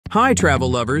Hi, travel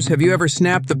lovers. Have you ever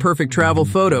snapped the perfect travel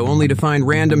photo only to find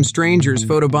random strangers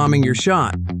photobombing your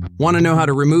shot? Want to know how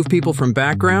to remove people from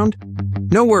background?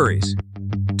 No worries.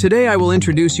 Today I will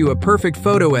introduce you a perfect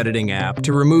photo editing app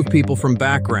to remove people from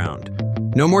background.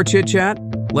 No more chit-chat?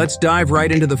 Let's dive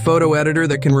right into the photo editor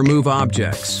that can remove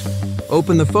objects.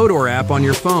 Open the Fotor app on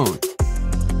your phone.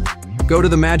 Go to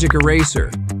the magic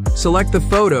eraser. Select the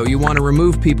photo you want to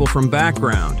remove people from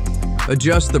background.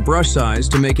 Adjust the brush size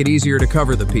to make it easier to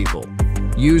cover the people.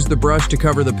 Use the brush to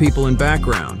cover the people in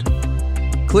background.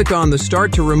 Click on the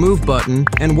Start to Remove button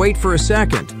and wait for a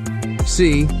second.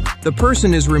 See, the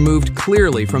person is removed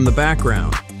clearly from the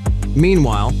background.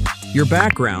 Meanwhile, your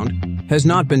background has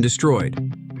not been destroyed.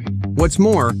 What's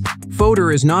more,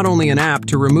 Fotor is not only an app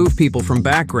to remove people from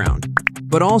background,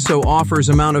 but also offers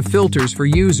amount of filters for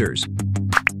users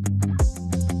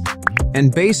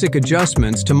and basic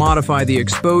adjustments to modify the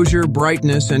exposure,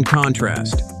 brightness, and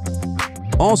contrast.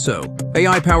 Also,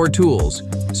 AI-powered tools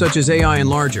such as AI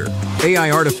Enlarger,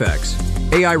 AI Artifacts,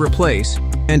 AI Replace,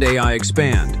 and AI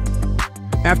Expand.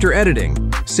 After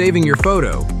editing, saving your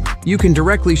photo, you can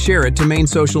directly share it to main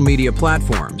social media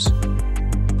platforms.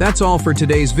 That's all for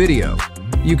today's video.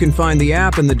 You can find the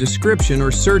app in the description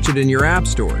or search it in your app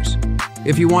stores.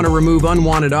 If you want to remove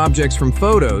unwanted objects from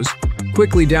photos,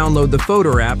 quickly download the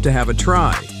Fotor app to have a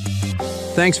try.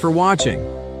 Thanks for watching.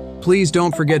 Please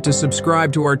don't forget to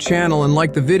subscribe to our channel and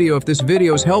like the video if this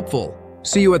video is helpful.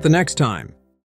 See you at the next time.